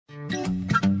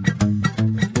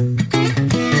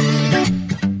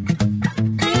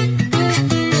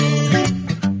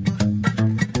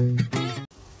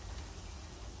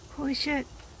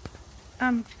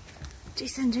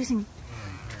inducing.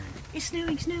 It's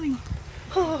snowing, snowing.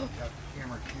 Oh,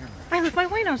 I left my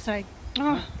wine outside.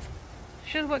 Oh,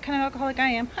 shows what kind of alcoholic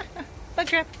I am. Bug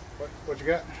trap. What you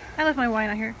got? I left my wine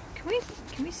out here.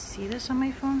 Can we see this on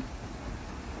my phone?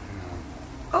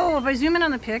 Oh, if I zoom in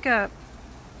on the pickup.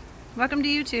 Welcome to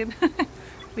YouTube.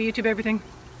 We YouTube everything.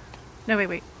 No, wait.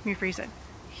 Let me rephrase that.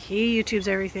 He YouTubes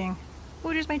everything.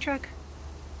 Oh, there's my truck.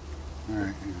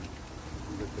 Alright.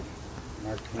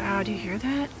 Wow, do you hear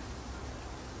that?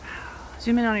 Wow.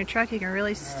 Zoom in on your truck, you can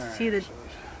really see the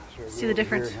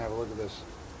difference. Have a look at this.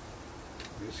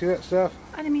 You see that stuff?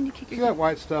 I didn't mean to kick your See that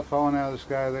white stuff falling out of the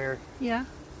sky there? Yeah.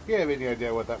 You have any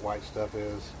idea what that white stuff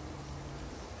is?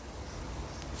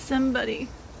 Somebody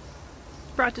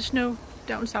brought the snow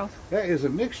down south. That is a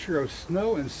mixture of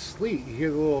snow and sleet. You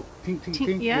hear the little tink, tink,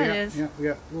 tink? Yeah, it is. Yeah, we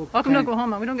got little Welcome to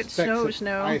Oklahoma. We don't get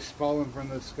snow. Ice falling from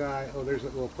the sky. Oh, there's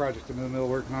that little project in the middle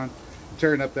working on.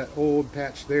 Tearing up that old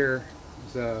patch there.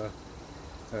 It's a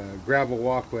gravel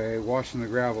walkway, washing the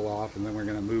gravel off, and then we're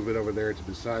going to move it over there to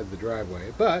beside the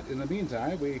driveway. But in the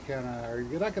meantime, we are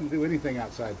not going to do anything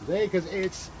outside today because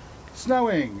it's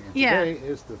snowing. And today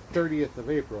is the 30th of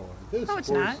April. And this, no, it's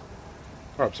not.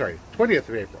 Oh, I'm sorry, 20th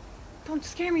of April. Don't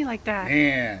scare me like that.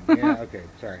 Man, yeah, okay,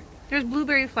 sorry. There's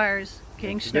blueberry flowers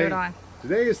getting snowed on.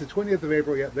 Today is the 20th of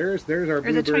April. Yeah, there's our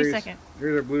blueberries. Or the 22nd.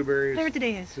 There's our blueberries. Whatever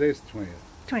today is. Today's the 20th.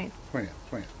 20th.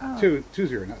 20th. Oh.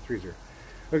 2-0, not 3-0.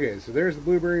 Okay, so there's the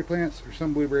blueberry plants, or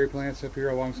some blueberry plants up here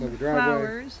alongside the driveway.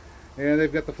 Flowers. And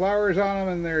they've got the flowers on them,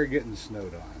 and they're getting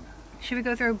snowed on. Should we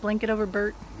go throw a blanket over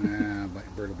Bert? Nah,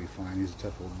 Bert will be fine. He's a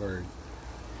tough old bird.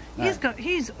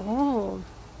 He's old.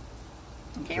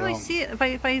 Can't really see it.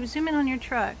 If I zoom in on your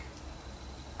truck,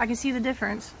 I can see the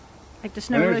difference. Like the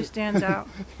snow really stands out.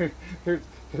 There's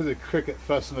a cricket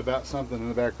fussing about something in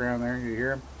the background there. You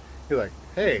hear him? You're like,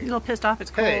 hey. He's a little pissed off.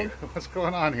 It's cold. Hey, what's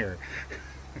going on here?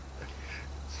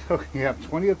 So, yeah,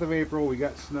 20th of April, we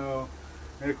got snow.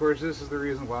 And, of course, this is the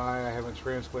reason why I haven't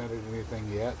transplanted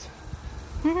anything yet.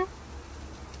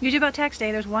 Usually about tax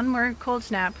day, there's one more cold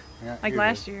snap, like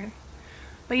last year.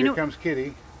 But Here comes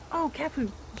Kitty. Oh, cat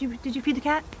food. Did you feed the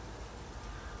cat?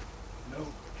 No.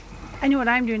 I know what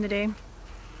I'm doing today.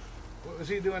 What was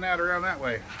he doing out around that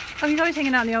way? Oh, he's always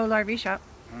hanging out in the old RV shop.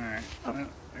 All right. Oh. Well,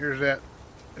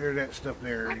 there's that stuff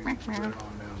there. You can put it on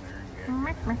down there and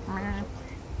get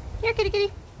Here, kitty,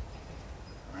 kitty.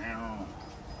 Wow.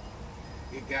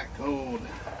 It got cold.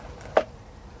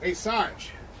 Hey,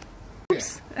 Sarge.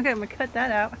 Oops. Okay, I'm gonna cut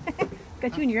that out.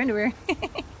 Got you in your underwear.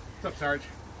 What's up, Sarge?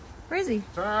 Where is he?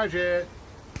 Sergeant.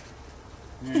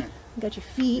 Yeah. Got your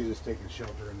feet. He's just taking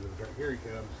shelter into the truck. Here he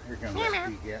comes. Here comes that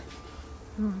feet cat.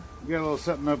 We got a little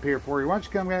something up here for you. Why don't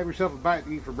you come have yourself a bite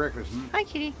to eat for breakfast? Hi,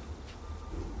 kitty.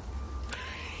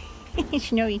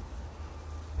 Snowy.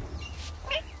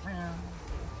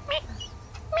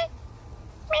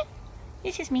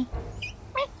 This is me.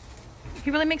 He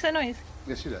really makes that noise.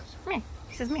 Yes, he does.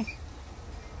 He says me.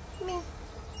 Me.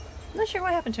 Not sure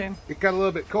what happened to him. It got a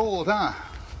little bit cold, huh?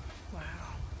 Wow.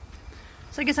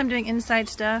 So I guess I'm doing inside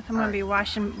stuff. I'm going to be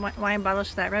washing wine bottles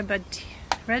for that Redbud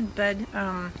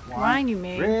wine you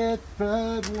made.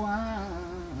 Redbud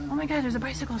wine. Oh my God, there's a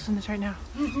bicycle in this right now.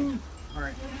 All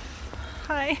right.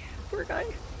 Hi, poor guy.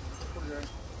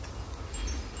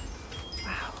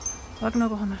 Wow. Welcome to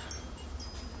Oklahoma.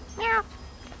 Meow.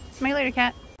 See you later,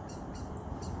 cat.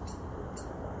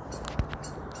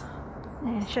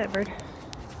 Yeah, shut up, bird.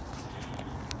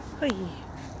 Hey.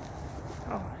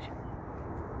 Oh.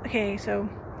 Okay, so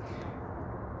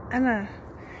I'm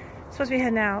supposed to be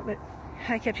heading out, but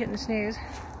I kept hitting the snooze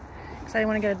because I didn't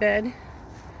want to go to bed.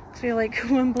 I feel like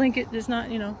one blanket does not,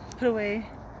 put away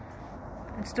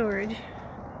in storage.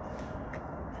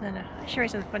 And then I sure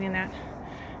something funny in that.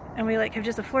 And we have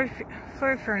just a floor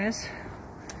furnace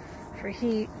for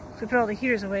heat. So we put all the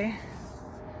heaters away,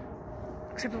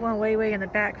 except for one way in the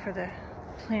back for the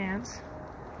plants.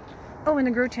 Oh, and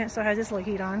the grow tent still has this little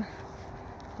heat on,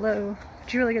 low.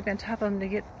 But you really got to be on top of them to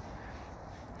get.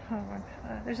 Oh,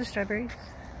 there's the strawberries.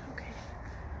 Okay.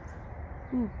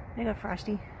 Ooh, they got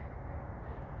frosty.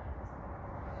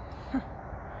 Huh.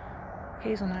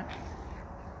 Hazelnut.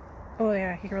 Oh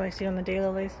yeah, you can really see it on the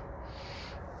daylilies.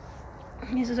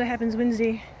 This is what happens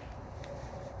Wednesday.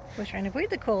 I was trying to avoid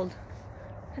the cold.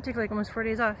 I took like almost 4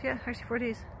 days off. Yeah, actually 4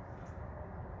 days.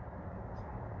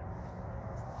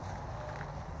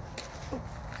 Oh,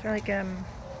 it's like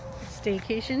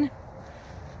staycation.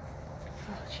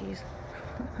 Oh jeez.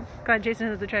 Glad Jason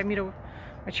had to try to meet a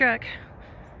truck.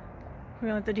 We're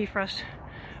gonna let the defrost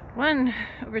one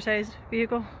oversized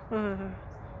vehicle. The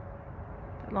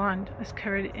lawn is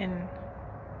covered in,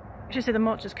 I should say the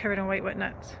mulch is covered in white wet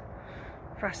nuts.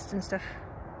 Frost and stuff.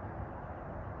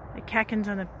 The catkins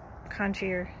on the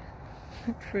conchi are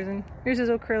frozen. Here's his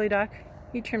old curly dock.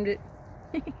 He trimmed it.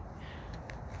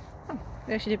 Oh,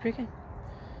 they actually did pretty good.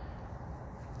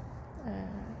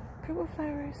 Purple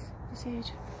flowers, the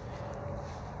sage.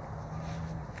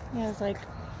 Yeah, it's like,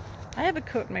 I have a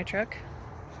coat in my truck.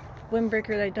 Windbreaker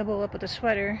that I double up with a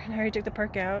sweater, and I already took the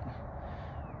park out.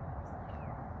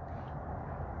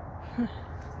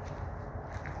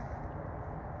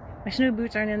 My snow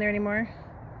boots aren't in there anymore.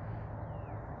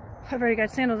 I've already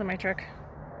got sandals in my truck.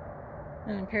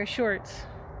 And a pair of shorts.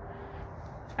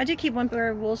 I did keep one pair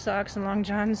of wool socks and long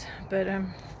johns, but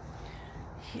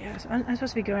yeah, so I'm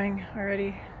supposed to be going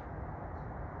already.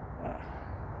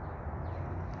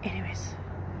 Anyways.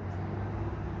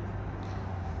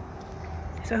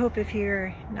 So I hope if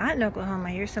you're not in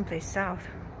Oklahoma, you're someplace south.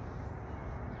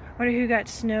 I wonder who got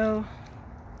snow.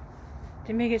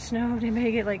 Did anybody get snow? Did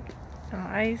anybody get like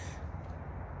ice?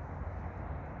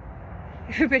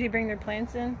 Everybody bring their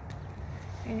plants in?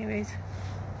 Anyways.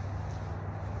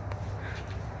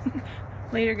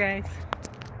 Later, guys.